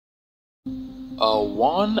A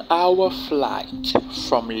 1-hour flight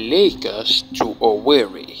from Lagos to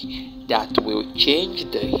Owerri that will change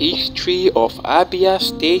the history of Abia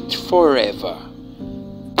State forever.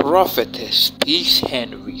 Prophetess Peace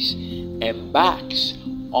Henrys embarks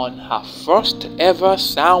on her first ever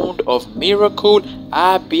Sound of Miracle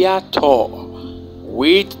Abia tour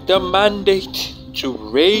with the mandate to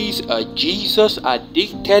raise a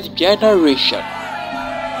Jesus-addicted generation.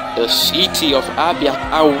 The city of Abia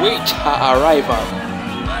awaits her arrival,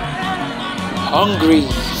 hungry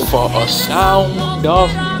for a sound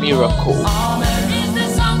of miracle.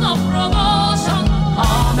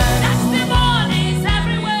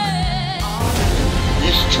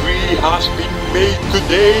 History has been made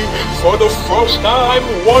today. For the first time,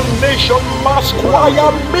 One Nation Mass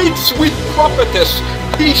Choir meets with Prophetess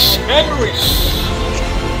Peace Henrys.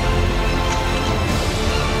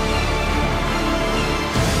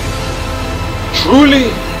 Truly,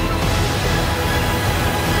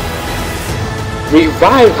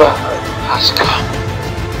 revival has come.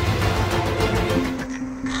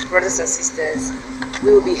 Brothers and sisters,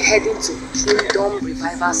 we will be heading to Kingdom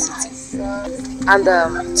Revival City. And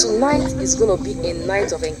tonight is going to be a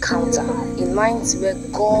night of encounter, a night where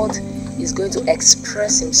God is going to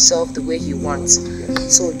express himself the way he wants.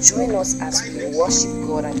 So join us as we worship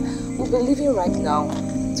God, and we'll be leaving right now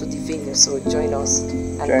to the venue. So join us,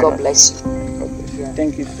 and God bless you.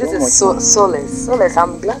 Thank you so much. This is Solace. Solace,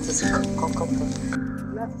 I'm glad to see you. Come.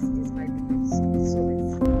 Glad to see this by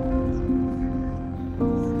Solace.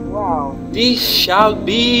 Wow. This shall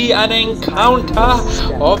be an encounter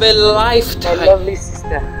of a lifetime. My lovely sister.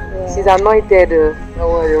 Yeah. She's anointed. Don't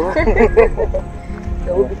worry.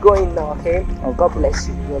 So we'll be going now, okay? Oh, God bless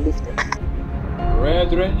you. You're lifted.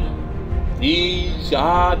 Brethren, these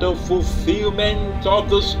are the fulfillment of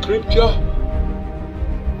the scripture.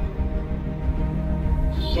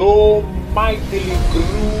 So mightily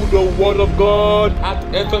grew the word of God at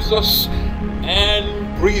Ephesus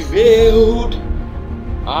and prevailed.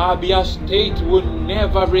 Abia State will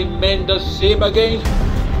never remain the same again.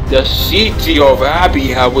 The city of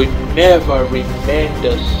Abia will never remain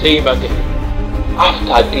the same again.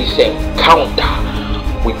 After this encounter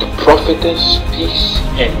with Prophetess Peace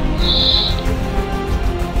Henrys.